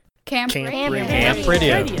Camp Radio. Camp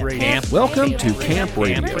Radio. Welcome to Camp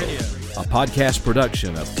Radio, a podcast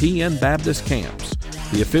production of TN Baptist Camps,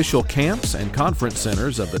 the official camps and conference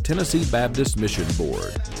centers of the Tennessee Baptist Mission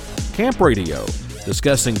Board. Camp Radio,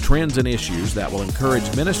 discussing trends and issues that will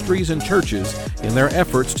encourage ministries and churches in their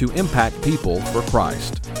efforts to impact people for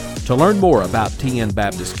Christ. To learn more about TN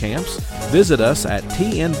Baptist Camps, visit us at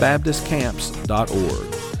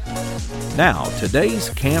tnbaptistcamps.org. Now, today's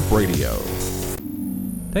Camp Radio.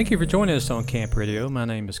 Thank you for joining us on Camp Radio. My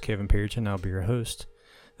name is Kevin Pearson, and I'll be your host.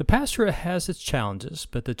 The pastorate has its challenges,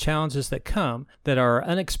 but the challenges that come that are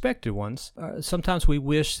unexpected ones, sometimes we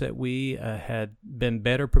wish that we had been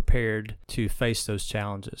better prepared to face those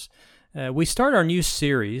challenges. We start our new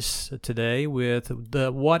series today with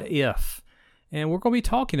the What If, and we're going to be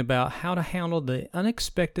talking about how to handle the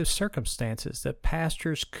unexpected circumstances that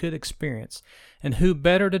pastors could experience. And who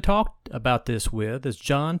better to talk about this with is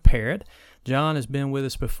John Parrott. John has been with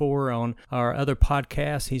us before on our other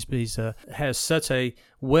podcasts. He's has such a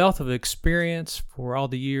wealth of experience for all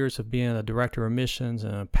the years of being a director of missions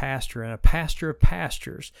and a pastor of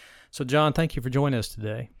pastors. So, John, thank you for joining us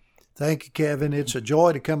today. Thank you, Kevin. It's a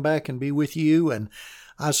joy to come back and be with you. And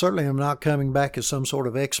I certainly am not coming back as some sort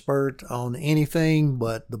of expert on anything,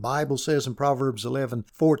 but the Bible says in Proverbs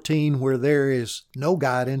 11:14, where there is no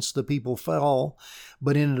guidance, the people fall,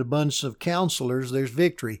 but in an abundance of counselors, there's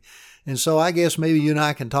victory. And so I guess maybe you and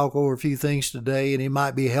I can talk over a few things today, and it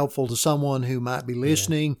might be helpful to someone who might be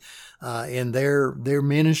listening in their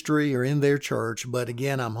ministry or in their church. But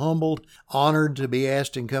again, I'm humbled, honored to be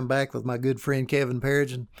asked and come back with my good friend Kevin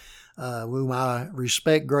Pearson, whom I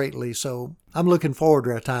respect greatly. So I'm looking forward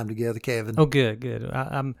to our time together, Kevin. Oh, good.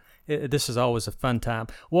 This is always a fun time.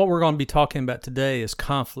 What we're going to be talking about today is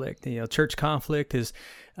conflict. Church conflict is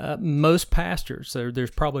most pastors. There's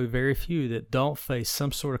probably very few that don't face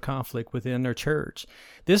some sort of conflict within their church.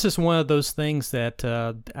 This is one of those things that,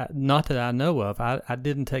 not that I know of, I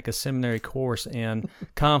didn't take a seminary course in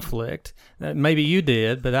conflict. Maybe you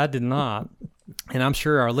did, but I did not. And I'm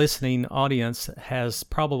sure our listening audience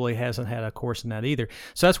probably hasn't had a course in that either.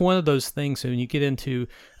 So that's one of those things when you get into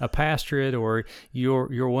a pastorate or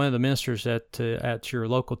you're one of the ministers at your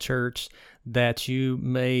local church that you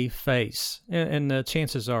may face, and the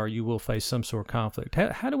chances are you will face some sort of conflict.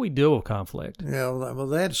 How do we deal with conflict? Yeah, well,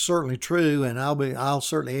 that's certainly true, and I'll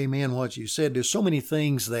certainly amen what you said. There's so many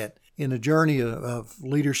things that in the journey of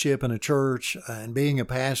leadership in a church and being a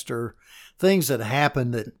pastor, things that happen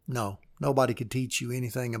that nobody could teach you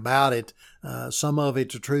anything about it. Some of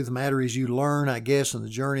it, the truth of the matter is you learn, I guess, in the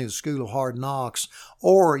journey of the school of hard knocks,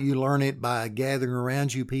 or you learn it by gathering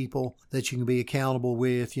around you people that you can be accountable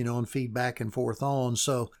with, and feed back and forth on.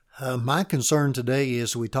 So my concern today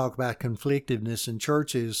is we talk about conflictiveness in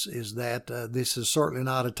churches is that this is certainly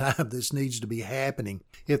not a time this needs to be happening.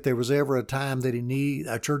 If there was ever a time that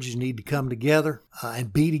our churches need to come together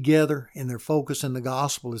and be together in their focus in the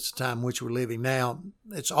gospel, it's the time in which we're living now.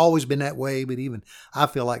 It's always been that way, but even I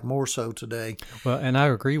feel like more so today. Well, and I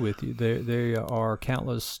agree with you. There are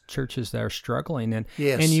countless churches that are struggling, and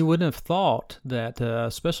yes. And you wouldn't have thought that,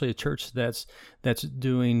 especially a church that's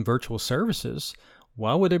doing virtual services.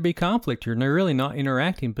 Why would there be conflict? You're really not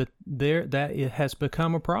interacting, but it has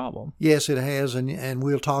become a problem. Yes, it has, and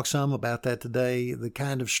we'll talk some about that today, the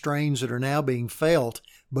kind of strains that are now being felt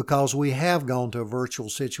because we have gone to a virtual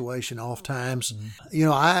situation oftentimes.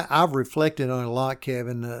 Mm-hmm. I've reflected on it a lot,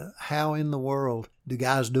 Kevin, how in the world do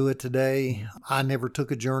guys do it today? I never took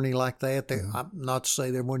a journey like that. Mm-hmm. Not to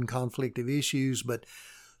say there weren't conflictive issues, but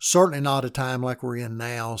certainly not a time like we're in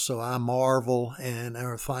now. So I marvel and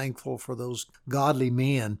are thankful for those godly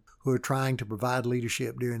men who are trying to provide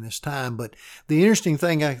leadership during this time. But the interesting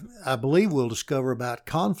thing I believe we'll discover about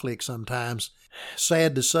conflict sometimes,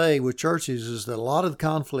 sad to say with churches, is that a lot of the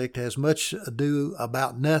conflict has much ado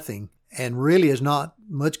about nothing and really is not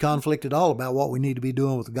much conflict at all about what we need to be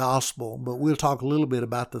doing with the gospel. But we'll talk a little bit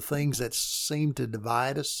about the things that seem to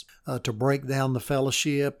divide us, to break down the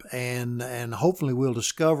fellowship, and hopefully we'll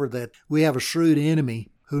discover that we have a shrewd enemy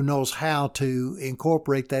who knows how to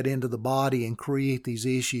incorporate that into the body and create these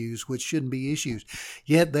issues, which shouldn't be issues.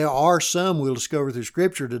 Yet there are some we'll discover through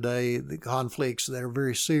Scripture today, the conflicts that are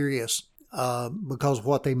very serious. Because of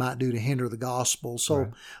what they might do to hinder the gospel. So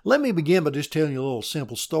right. Let me begin by just telling you a little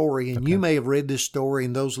simple story. And You may have read this story,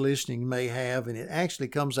 and those listening may have, and it actually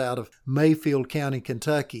comes out of Mayfield County,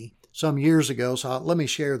 Kentucky, some years ago. So let me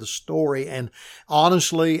share the story. And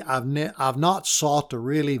honestly, I've not sought to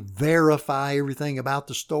really verify everything about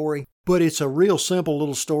the story, but it's a real simple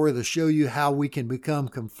little story to show you how we can become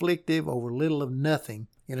conflictive over little of nothing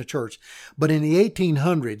in a church. But in the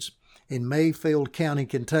 1800s, in Mayfield County,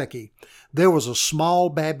 Kentucky, there was a small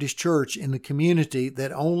Baptist church in the community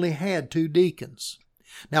that only had 2 deacons.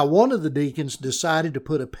 Now, one of the deacons decided to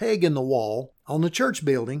put a peg in the wall on the church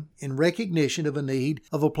building in recognition of a need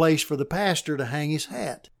of a place for the pastor to hang his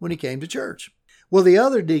hat when he came to church. Well, the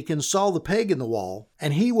other deacon saw the peg in the wall,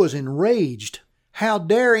 and he was enraged. How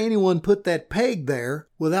dare anyone put that peg there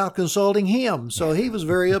without consulting him? So he was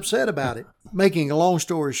very upset about it. Making a long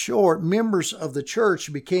story short, members of the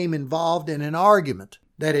church became involved in an argument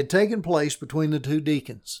that had taken place between the 2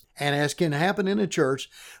 deacons. And as can happen in a church,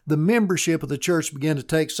 the membership of the church began to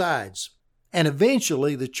take sides. And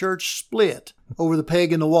eventually the church split over the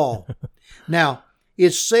peg in the wall. Now,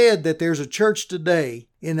 it's said that there's a church today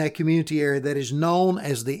in that community area that is known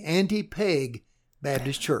as the Anti-Peg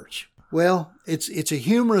Baptist Church. Well, it's a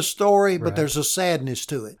humorous story, but there's a sadness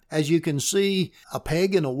to it. As you can see, a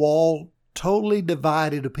peg in a wall totally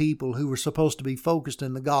divided a people who were supposed to be focused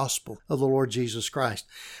in the gospel of the Lord Jesus Christ.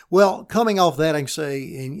 Well, coming off that, I can say,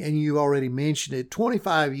 and you already mentioned it,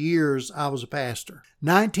 25 years I was a pastor.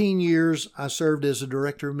 19 years I served as a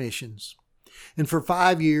director of missions. And for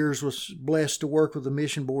 5 years was blessed to work with the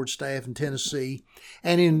mission board staff in Tennessee,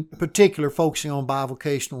 and in particular focusing on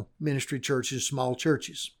bivocational ministry churches, small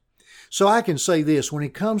churches. So I can say this, when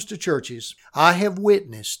it comes to churches, I have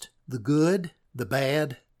witnessed the good, the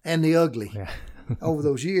bad, and the ugly over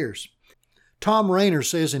those years. Tom Rainer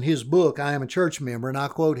says in his book, I Am a Church Member, and I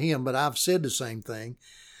quote him, but I've said the same thing,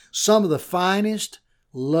 some of the finest,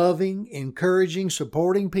 loving, encouraging,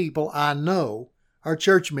 supporting people I know are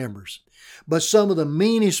church members. But some of the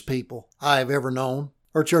meanest people I have ever known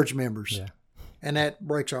are church members. Yeah. And that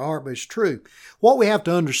breaks our heart, but it's true. What we have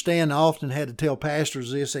to understand, I often had to tell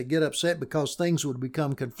pastors this, they get upset because things would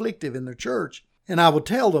become conflictive in their church. And I would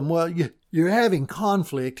tell them, well, you're having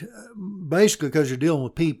conflict basically because you're dealing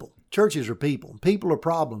with people. Churches are people. People are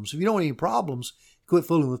problems. If you don't have any problems, quit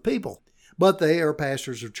fooling with people. But they are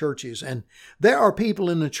pastors of churches. And there are people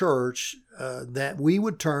in the church that we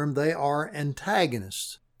would term they are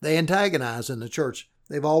antagonists. They antagonize in the church.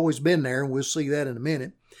 They've always been there, and we'll see that in a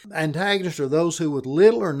minute. Antagonists are those who, with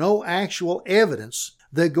little or no actual evidence,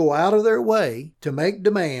 they go out of their way to make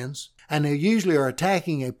demands, and they usually are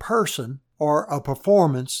attacking a person or a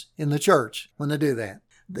performance in the church when they do that.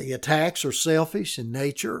 The attacks are selfish in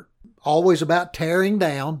nature, always about tearing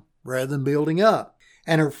down rather than building up,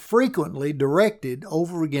 and are frequently directed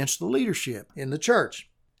over against the leadership in the church.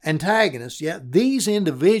 Antagonists, yet these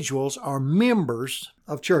individuals are members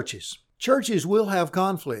of churches. Churches will have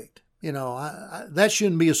conflict. You know, that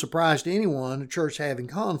shouldn't be a surprise to anyone, a church having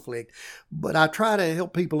conflict. But I try to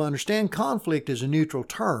help people understand conflict is a neutral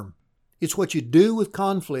term. It's what you do with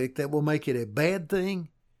conflict that will make it a bad thing,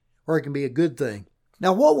 or it can be a good thing.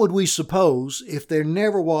 Now, what would we suppose if there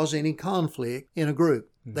never was any conflict in a group?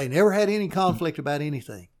 They never had any conflict about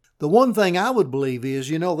anything. The one thing I would believe is,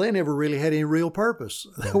 they never really had any real purpose.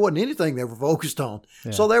 There wasn't anything they were focused on.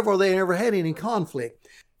 Yeah. So therefore, they never had any conflict.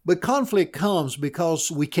 But conflict comes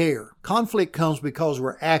because we care. Conflict comes because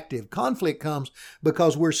we're active. Conflict comes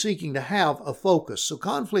because we're seeking to have a focus. So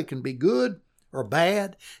conflict can be good or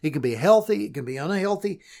bad. It can be healthy. It can be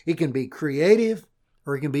unhealthy. It can be creative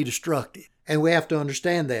or it can be destructive. And we have to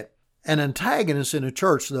understand that. An antagonist in a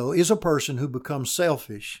church, though, is a person who becomes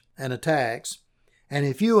selfish and attacks. And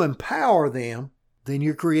if you empower them, then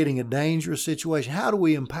you're creating a dangerous situation. How do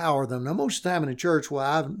we empower them? Now, most of the time in a church, well,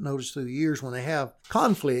 I've noticed through the years when they have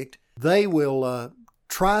conflict, they will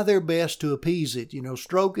try their best to appease it,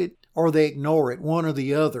 stroke it, or they ignore it, one or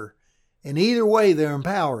the other. And either way, they're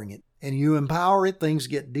empowering it. And you empower it, things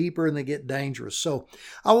get deeper and they get dangerous. So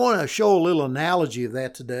I want to show a little analogy of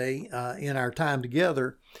that today in our time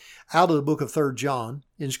together out of the book of 3 John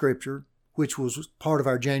in Scripture, which was part of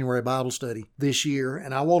our January Bible study this year.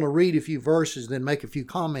 And I want to read a few verses, then make a few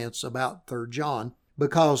comments about 3 John,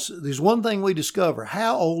 because there's one thing we discover.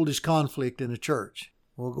 How old is conflict in a church?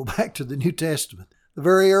 We'll go back to the New Testament. The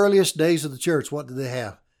very earliest days of the church, what did they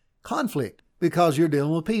have? Conflict, because you're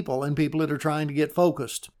dealing with people and people that are trying to get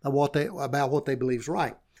focused about what they believe is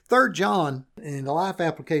right. 3 John, in the Life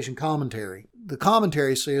Application Commentary, the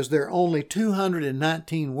commentary says there are only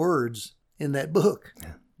 219 words in that book.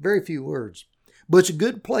 Yeah. Very few words. But it's a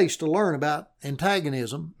good place to learn about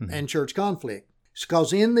antagonism and church conflict. It's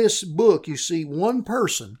because in this book you see one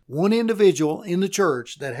person, one individual in the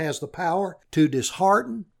church that has the power to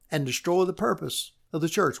dishearten and destroy the purpose of the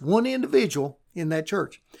church. One individual in that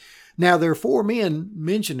church. Now there are 4 men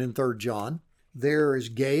mentioned in 3 John. There is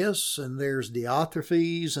Gaius, and there's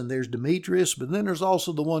Diotrephes, and there's Demetrius, but then there's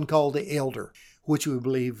also the one called the elder, which we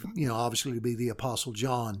believe, obviously to be the Apostle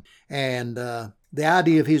John. And The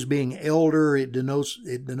idea of his being elder, it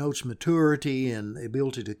denotes maturity and the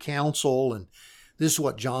ability to counsel, and this is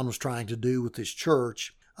what John was trying to do with this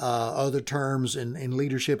church. Other terms in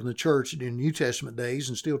leadership in the church in New Testament days,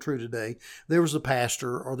 and still true today, there was the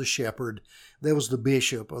pastor or the shepherd, there was the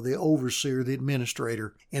bishop or the overseer, the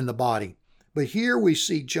administrator in the body. But here we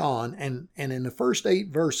see John, and in the first 8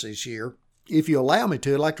 verses here, if you allow me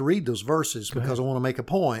to, I'd like to read those verses because I want to make a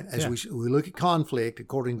point as we look at conflict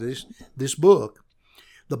according to this book.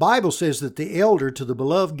 The Bible says that the elder to the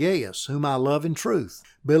beloved Gaius, whom I love in truth,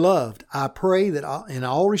 Beloved, I pray that in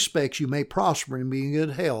all respects you may prosper and be in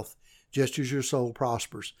good health, just as your soul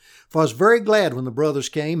prospers. For I was very glad when the brothers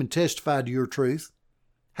came and testified to your truth,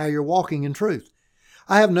 how you're walking in truth.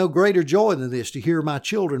 I have no greater joy than this, to hear my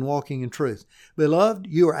children walking in truth. Beloved,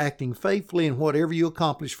 you are acting faithfully in whatever you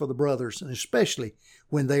accomplish for the brothers, and especially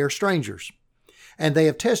when they are strangers. And they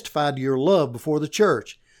have testified to your love before the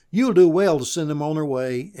church. You'll do well to send them on their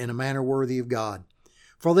way in a manner worthy of God.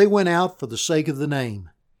 For they went out for the sake of the name,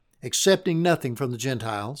 accepting nothing from the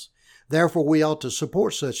Gentiles. Therefore we ought to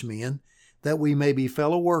support such men, that we may be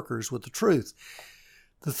fellow workers with the truth.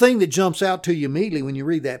 The thing that jumps out to you immediately when you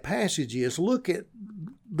read that passage is look at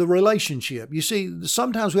the relationship. You see,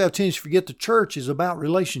 sometimes we have a tendency to forget the church is about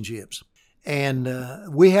relationships.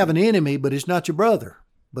 And we have an enemy, but it's not your brother.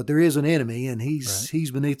 But there is an enemy, and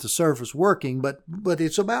he's beneath the surface working, but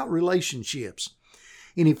it's about relationships.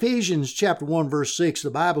 In Ephesians chapter 1, verse 6,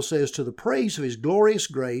 the Bible says, to the praise of his glorious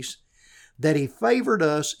grace, that he favored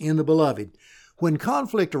us in the beloved. When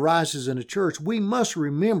conflict arises in a church, we must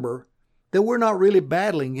remember that we're not really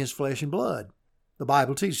battling against flesh and blood. The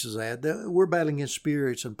Bible teaches that we're battling against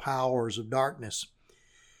spirits and powers of darkness.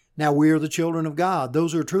 Now, we are the children of God.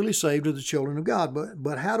 Those who are truly saved are the children of God.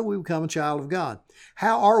 But how do we become a child of God?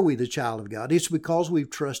 How are we the child of God? It's because we've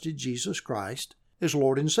trusted Jesus Christ as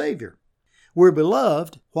Lord and Savior. We're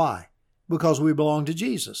beloved. Why? Because we belong to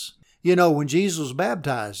Jesus. You know, when Jesus was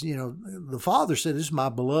baptized, the Father said, this is my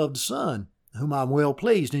beloved Son, whom I'm well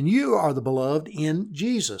pleased. And you are the beloved in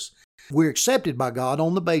Jesus. We're accepted by God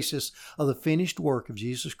on the basis of the finished work of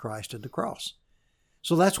Jesus Christ at the cross.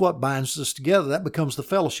 So that's what binds us together. That becomes the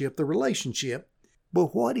fellowship, the relationship.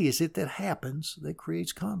 But what is it that happens that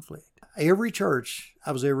creates conflict? Every church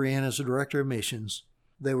I was ever in as a director of missions,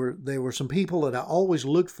 there were some people that I always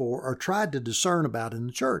looked for or tried to discern about in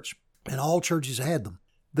the church. And all churches had them.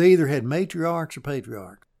 They either had matriarchs or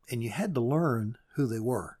patriarchs, and you had to learn who they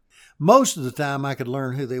were. Most of the time I could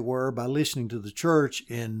learn who they were by listening to the church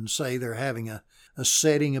and say they're having a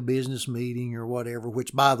setting, a business meeting or whatever,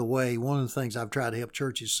 which, by the way, one of the things I've tried to help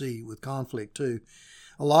churches see with conflict too,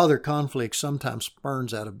 a lot of their conflict sometimes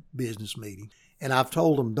spurns out of business meetings. And I've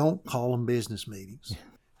told them, don't call them business meetings.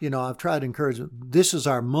 I've tried to encourage them. This is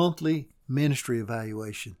our monthly ministry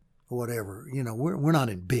evaluation or whatever. We're not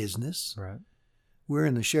in business. Right. We're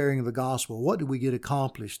in the sharing of the gospel. What did we get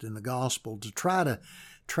accomplished in the gospel to try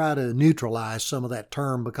to neutralize some of that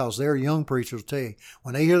term, because their young preachers tell you,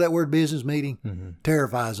 when they hear that word business meeting,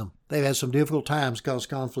 terrifies them. They've had some difficult times because of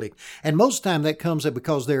conflict. And most of the time that comes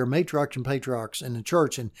because there are matriarchs and patriarchs in the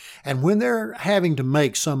church. And when they're having to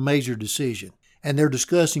make some major decision and they're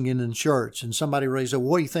discussing it in the church and somebody raises up,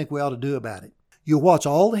 what do you think we ought to do about it? You'll watch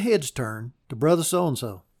all the heads turn to brother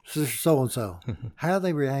so-and-so, sister so-and-so. How are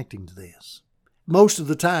they reacting to this? Most of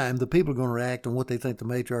the time, the people are going to react on what they think the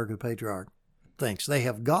matriarch or the patriarch thinks. They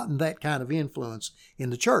have gotten that kind of influence in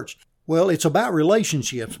the church. Well, it's about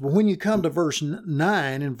relationships. But when you come to verse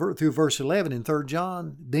 9 and through verse 11 in 3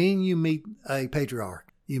 John, then you meet a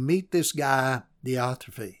patriarch. You meet this guy,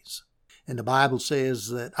 Diotrephes. And the Bible says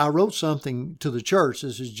that I wrote something to the church.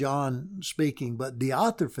 This is John speaking. But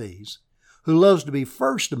Diotrephes, who loves to be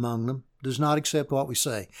first among them, does not accept what we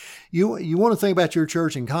say. You want to think about your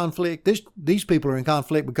church in conflict? These people are in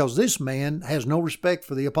conflict because this man has no respect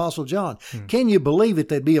for the Apostle John. Can you believe it?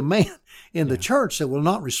 There'd be a man in the church that will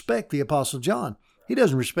not respect the Apostle John. He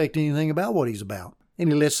doesn't respect anything about what he's about, and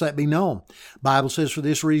he lets that be known. The Bible says, for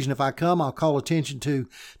this reason, if I come, I'll call attention to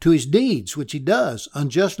his deeds, which he does,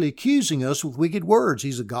 unjustly accusing us with wicked words.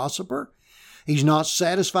 He's a gossiper. He's not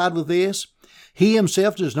satisfied with this. He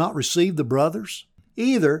himself does not receive the brothers.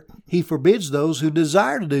 Either he forbids those who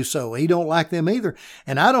desire to do so. He don't like them either.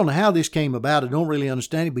 And I don't know how this came about. I don't really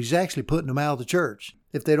understand it, but he's actually putting them out of the church.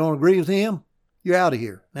 If they don't agree with him, you're out of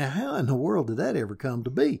here. Now, how in the world did that ever come to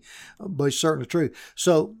be? But it's certainly true.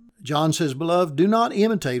 So John says, beloved, do not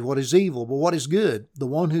imitate what is evil, but what is good. The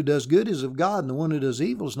one who does good is of God, and the one who does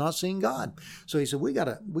evil is not seeing God. So he said, we got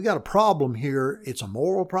a problem here. It's a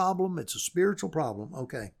moral problem. It's a spiritual problem.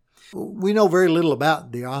 Okay. We know very little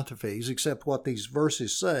about Diotrephes except what these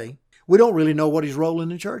verses say. We don't really know what his role in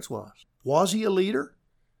the church was. Was he a leader?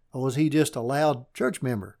 Or was he just a loud church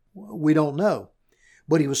member? We don't know.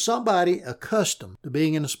 But he was somebody accustomed to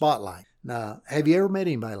being in the spotlight. Now, have you ever met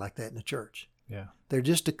anybody like that in the church? Yeah. They're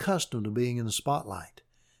just accustomed to being in the spotlight.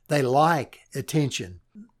 They like attention.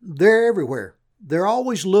 They're everywhere. They're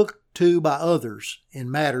always looked to by others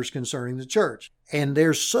in matters concerning the church. And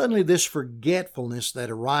there's suddenly this forgetfulness that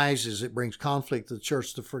arises. It brings conflict to the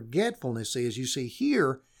church. The forgetfulness is, you see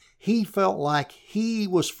here, he felt like he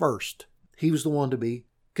was first. He was the one to be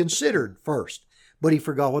considered first. But he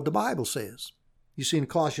forgot what the Bible says. You see in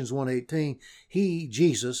Colossians 1:18, he,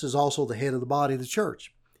 Jesus, is also the head of the body of the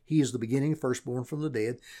church. He is the beginning, firstborn from the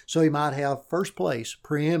dead, so he might have first place,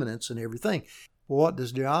 preeminence in everything. Well, what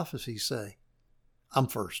does Diotrephes say? I'm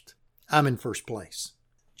first. I'm in first place.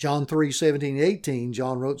 John 3:17-18,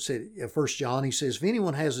 John wrote, said, 1 John, he says, if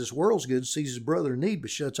anyone has this world's goods, sees his brother in need,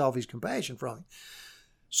 but shuts off his compassion from him.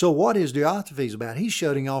 So what is Diotrephes about? He's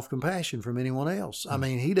shutting off compassion from anyone else. I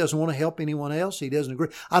mean, he doesn't want to help anyone else. He doesn't agree.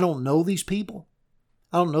 I don't know these people.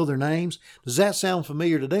 I don't know their names. Does that sound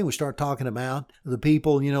familiar today? We start talking about the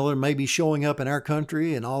people, that may be showing up in our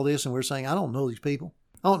country and all this, and we're saying, I don't know these people.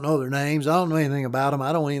 I don't know their names. I don't know anything about them.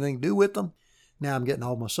 I don't want anything to do with them. Now I'm getting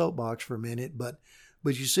off my soapbox for a minute, but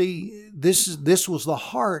you see, this was the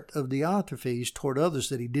heart of Diotrephes toward others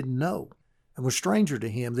that he didn't know and was stranger to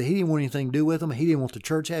him, that he didn't want anything to do with them. He didn't want the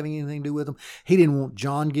church having anything to do with them. He didn't want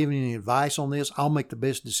John giving any advice on this. I'll make the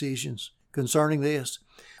best decisions concerning this.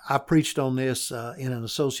 I preached on this in an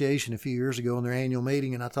association a few years ago in their annual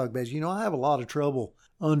meeting, and I talked about, I have a lot of trouble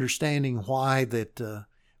understanding why that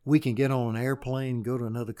we can get on an airplane and go to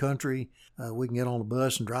another country. We can get on a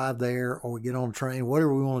bus and drive there, or we get on a train,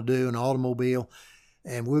 whatever we want to do, an automobile,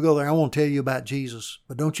 and we'll go there. I want to tell you about Jesus,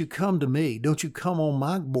 but don't you come to me. Don't you come on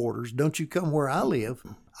my borders. Don't you come where I live.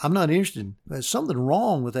 I'm not interested. There's something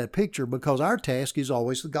wrong with that picture, because our task is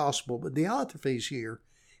always the gospel. But Diotrephes here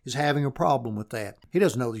is having a problem with that. He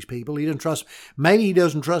doesn't know these people. He doesn't trust. Maybe he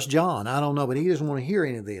doesn't trust John. I don't know, but he doesn't want to hear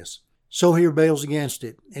any of this. So he rebels against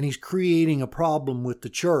it, and he's creating a problem with the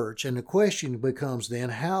church. And the question becomes then,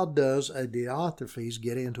 how does a Diotrephes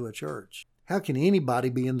get into a church? How can anybody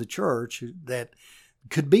be in the church that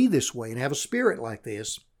could be this way and have a spirit like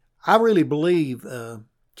this? I really believe,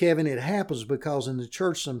 Kevin, it happens because in the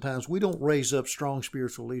church sometimes we don't raise up strong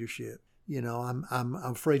spiritual leadership. I'm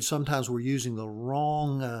afraid sometimes we're using the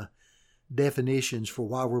wrong definitions for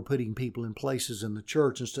why we're putting people in places in the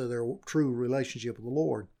church instead of their true relationship with the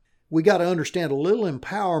Lord. We got to understand a little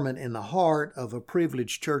empowerment in the heart of a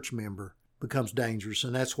privileged church member becomes dangerous,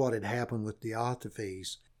 and that's what had happened with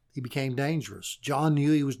Diotrephes. He became dangerous. John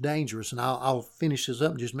knew he was dangerous, and I'll finish this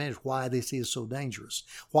up in just a minute, why this is so dangerous,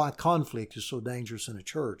 why conflict is so dangerous in a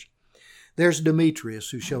church. There's Demetrius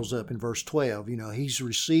who shows up in verse 12. He's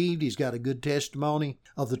received, he's got a good testimony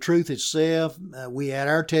of the truth itself. We had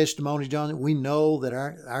our testimonies, John. We know that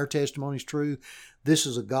our testimony is true. This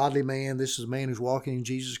is a godly man. This is a man who's walking in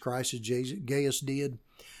Jesus Christ as Gaius did.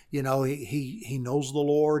 He knows the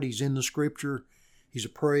Lord. He's in the Scripture. He's a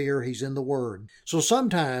prayer. He's in the Word. So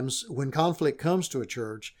sometimes when conflict comes to a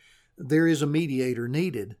church, there is a mediator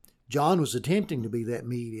needed. John was attempting to be that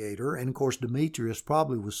mediator, and of course Demetrius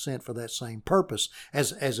probably was sent for that same purpose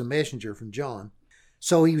as a messenger from John.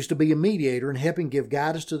 So he was to be a mediator and helping give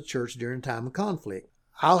guidance to the church during a time of conflict.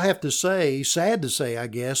 I'll have to say, sad to say, I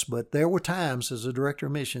guess, but there were times as a director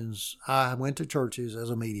of missions, I went to churches as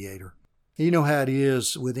a mediator. You know how it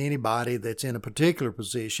is with anybody that's in a particular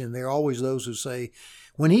position. There are always those who say,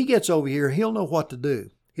 when he gets over here, he'll know what to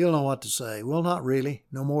do. He'll know what to say. Well, not really,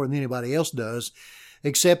 no more than anybody else does,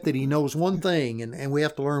 except that he knows one thing, and we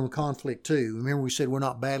have to learn with conflict too. Remember we said we're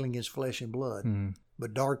not battling against flesh and blood,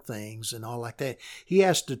 but dark things and all like that. He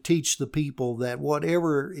has to teach the people that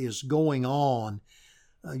whatever is going on,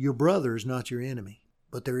 your brother is not your enemy,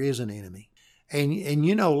 but there is an enemy. And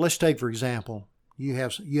let's take, for example, you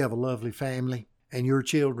have a lovely family and your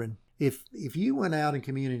children. If you went out in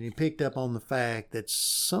community and picked up on the fact that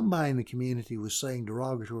somebody in the community was saying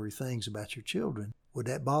derogatory things about your children, would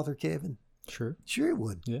that bother Kevin? Sure. Sure it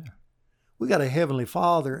would. Yeah. We got a heavenly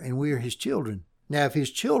Father and we are his children. Now, if his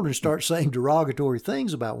children start saying derogatory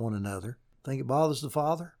things about one another, think it bothers the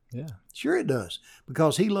Father? Yeah. Sure it does,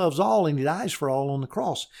 because he loves all and he dies for all on the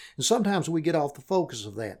cross. And sometimes we get off the focus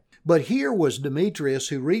of that. But here was Demetrius,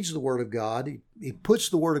 who reads the Word of God. He puts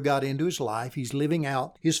the Word of God into his life. He's living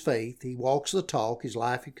out his faith. He walks the talk. His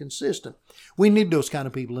life is consistent. We need those kind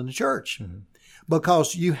of people in the church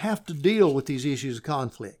because you have to deal with these issues of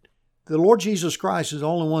conflict. The Lord Jesus Christ is the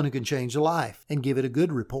only one who can change a life and give it a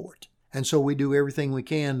good report. And so we do everything we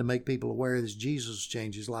can to make people aware that Jesus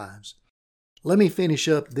changes lives. Let me finish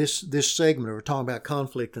up this segment. We're talking about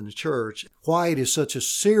conflict in the church, why it is such a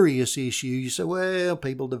serious issue. You say, well,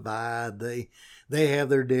 people divide. They have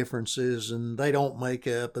their differences and they don't make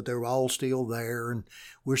up, but they're all still there and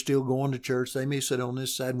we're still going to church. They may sit on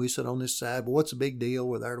this side and we sit on this side, but what's the big deal?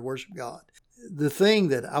 We're there to worship God. The thing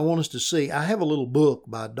that I want us to see, I have a little book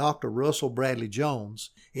by Dr. Russell Bradley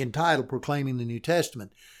Jones entitled Proclaiming the New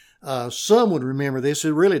Testament. Some would remember this.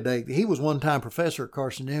 It really dates. He was one-time professor at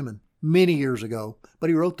Carson Newman many years ago, but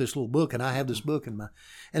he wrote this little book, and I have this book in my...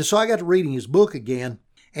 And so I got to reading his book again,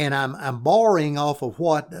 and I'm borrowing off of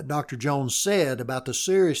what Dr. Jones said about the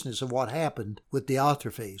seriousness of what happened with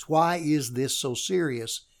Diotrephes. Why is this so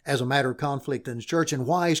serious as a matter of conflict in the church, and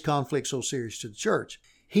why is conflict so serious to the church?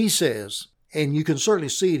 He says, and you can certainly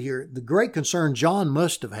see it here, the great concern John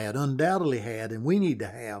must have had, undoubtedly had, and we need to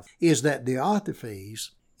have, is that Diotrephes,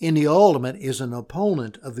 in the ultimate, is an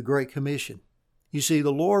opponent of the Great Commission. You see,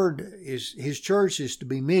 the Lord, His church is to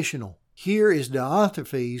be missional. Here is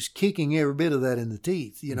Diotrephes kicking every bit of that in the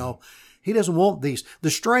teeth. You know, he doesn't want these.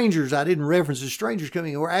 The strangers, I didn't reference the strangers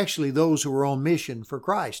coming, were actually those who were on mission for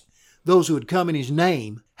Christ. Those who had come in His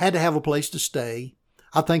name had to have a place to stay.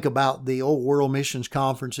 I think about the old world missions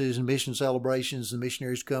conferences and mission celebrations. The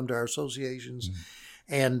missionaries come to our associations,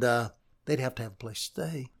 and they'd have to have a place to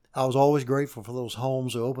stay. I was always grateful for those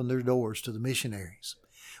homes who opened their doors to the missionaries.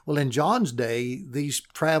 Well, in John's day, these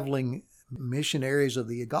traveling missionaries of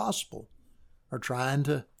the gospel are trying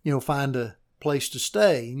to, find a place to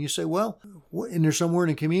stay. And you say, well, and there's somewhere in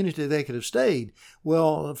the community they could have stayed.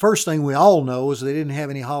 Well, the first thing we all know is they didn't have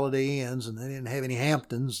any Holiday Inns and they didn't have any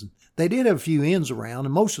Hamptons. They did have a few inns around,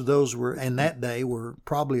 and most of those were, in that day, were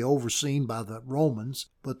probably overseen by the Romans,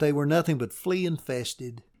 but they were nothing but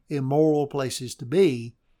flea-infested, immoral places to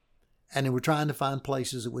be. And they were trying to find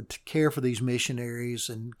places that would care for these missionaries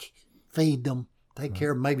and feed them, take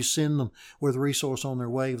care of them, maybe send them with resource on their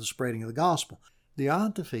way of the spreading of the gospel.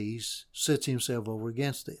 Diotrephes sets himself over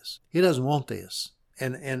against this. He doesn't want this.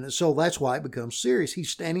 And so that's why it becomes serious. He's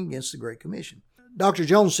standing against the Great Commission. Dr.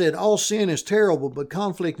 Jones said, all sin is terrible, but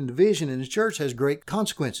conflict and division in the church has great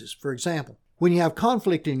consequences. For example, when you have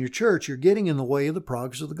conflict in your church, you're getting in the way of the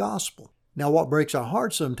progress of the gospel. Now, what breaks our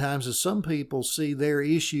hearts sometimes is some people see their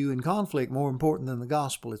issue and conflict more important than the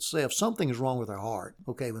gospel itself. Something is wrong with our heart.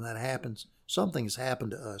 Okay, when that happens, something has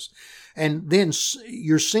happened to us. And then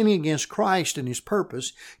you're sinning against Christ and His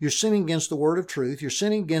purpose. You're sinning against the word of truth. You're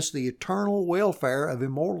sinning against the eternal welfare of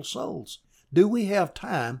immortal souls. Do we have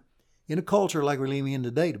time in a culture like we're living in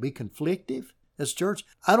today to be conflictive as a church?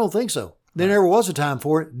 I don't think so. There never was a time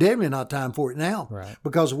for it. Definitely not time for it now. Right.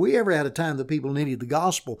 Because if we ever had a time that people needed the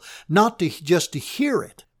gospel, not to just to hear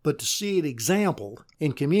it, but to see it exampled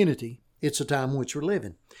in community, it's a time in which we're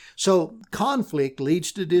living. So conflict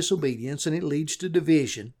leads to disobedience, and it leads to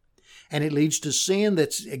division, and it leads to sin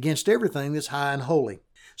that's against everything that's high and holy.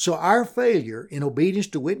 So our failure in obedience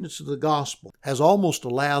to witness to the gospel has almost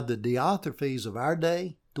allowed the Diotrephes of our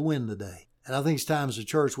day to win the day. And I think it's time as a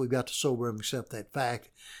church we've got to sober and accept that fact.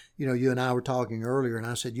 You and I were talking earlier, and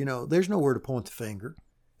I said, there's nowhere to point the finger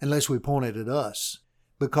unless we point it at us,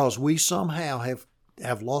 because we somehow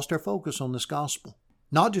have lost our focus on this gospel.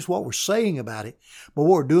 Not just what we're saying about it, but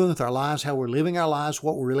what we're doing with our lives, how we're living our lives,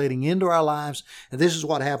 what we're relating into our lives. And this is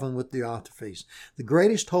what happened with Diotrephes. The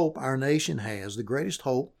greatest hope our nation has, the greatest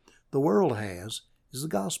hope the world has, is the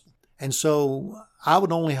gospel. And so I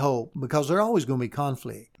would only hope, because there's always going to be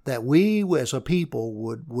conflict, that we as a people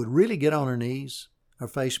would really get on our knees, our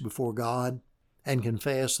face before God, and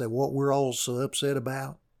confess that what we're all so upset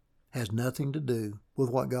about has nothing to do with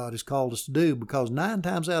what God has called us to do. Because 9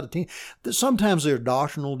 times out of 10, sometimes there are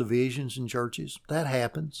doctrinal divisions in churches. That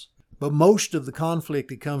happens. But most of the conflict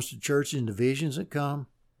that comes to churches and divisions that come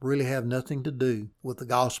really have nothing to do with the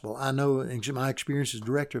gospel. I know in my experience as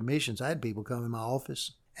director of missions, I had people come in my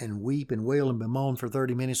office and weep and wail and bemoan for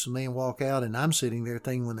 30 minutes with me and walk out, and I'm sitting there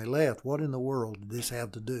thinking when they left, what in the world did this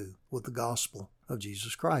have to do with the gospel of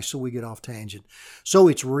Jesus Christ? So we get off tangent. So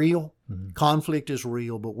it's real. Mm-hmm. Conflict is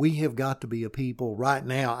real, but we have got to be a people right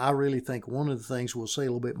now. I really think one of the things, we'll say a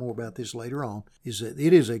little bit more about this later on, is that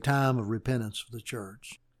it is a time of repentance for the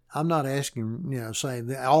church. I'm not asking, saying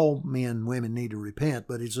that all men and women need to repent,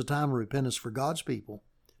 but it's a time of repentance for God's people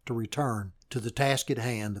to return to the task at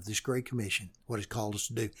hand of this Great Commission, what He's called us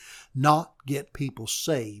to do. Not get people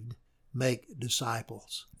saved, make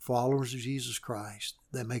disciples, followers of Jesus Christ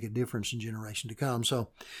that make a difference in generation to come. So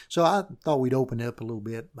I thought we'd open up a little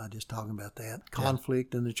bit by just talking about that.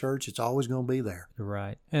 Conflict in the church, it's always going to be there.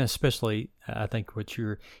 Right. And especially, I think what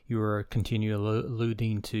you were continually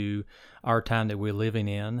alluding to, our time that we're living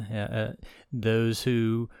in, those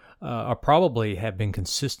who are probably have been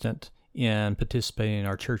consistent in participating in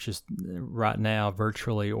our churches right now,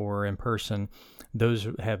 virtually or in person, those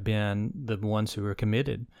have been the ones who are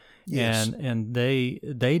committed. Yes. And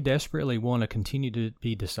they desperately want to continue to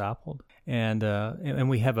be discipled. And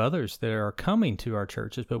we have others that are coming to our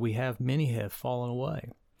churches, but many have fallen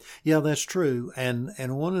away. Yeah, that's true. And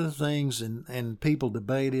one of the things, and people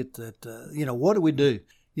debate it, that, what do we do?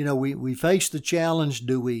 We face the challenge.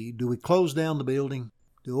 Do we close down the building?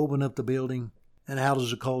 Do we open up the building? And how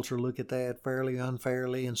does the culture look at that, fairly,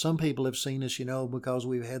 unfairly? And some people have seen us, because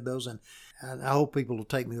we've had those. And I hope people will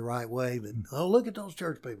take me the right way. That, look at those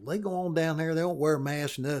church people. They go on down there. They don't wear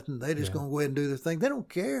masks, nothing. They just going to go ahead and do their thing. They don't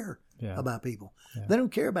care about people. Yeah. They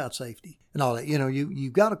don't care about safety and all that.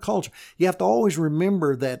 You've got a culture. You have to always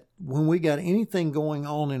remember that when we got anything going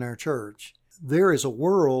on in our church, there is a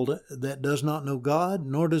world that does not know God,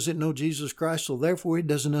 nor does it know Jesus Christ. So therefore, it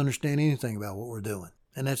doesn't understand anything about what we're doing.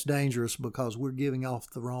 And that's dangerous because we're giving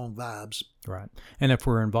off the wrong vibes. Right. And if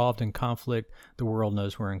we're involved in conflict, the world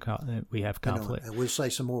knows we have conflict. And we'll say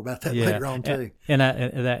some more about that later on, too. And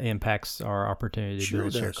that impacts our opportunity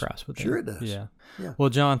to share Christ with them. Sure it does. Yeah. Well,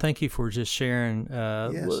 John, thank you for just sharing,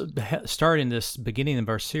 starting this beginning of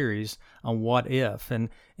our series on what if. And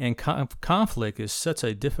conflict is such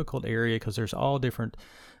a difficult area because there's all different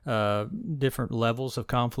levels of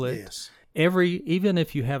conflict. Yes. Even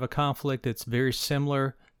if you have a conflict that's very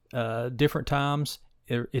similar, different times,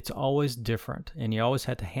 it's always different, and you always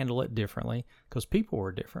have to handle it differently because people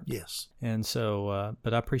are different. Yes. And so,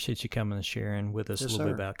 but I appreciate you coming and sharing with us a little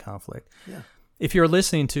bit about conflict. Yeah. If you're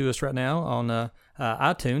listening to us right now on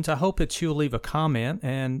iTunes, I hope that you'll leave a comment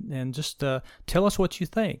and just tell us what you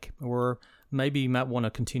think, or maybe you might want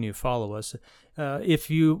to continue to follow us. If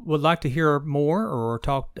you would like to hear more or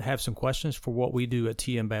have some questions for what we do at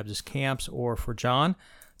TN Baptist Camps or for John,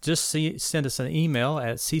 just send us an email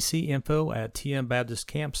at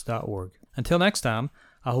ccinfo@tnbaptistcamps.org. Until next time,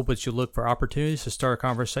 I hope that you'll look for opportunities to start a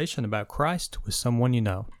conversation about Christ with someone you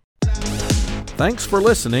know. Thanks for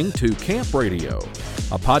listening to Camp Radio,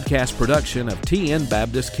 a podcast production of TN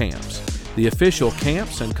Baptist Camps, the official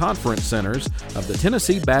camps and conference centers of the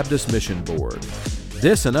Tennessee Baptist Mission Board.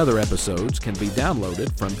 This and other episodes can be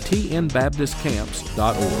downloaded from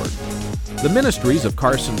tnbaptistcamps.org. The ministries of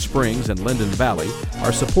Carson Springs and Linden Valley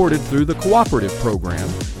are supported through the Cooperative Program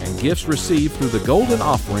and gifts received through the Golden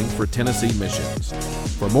Offering for Tennessee Missions.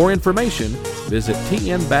 For more information, visit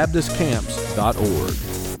tnbaptistcamps.org.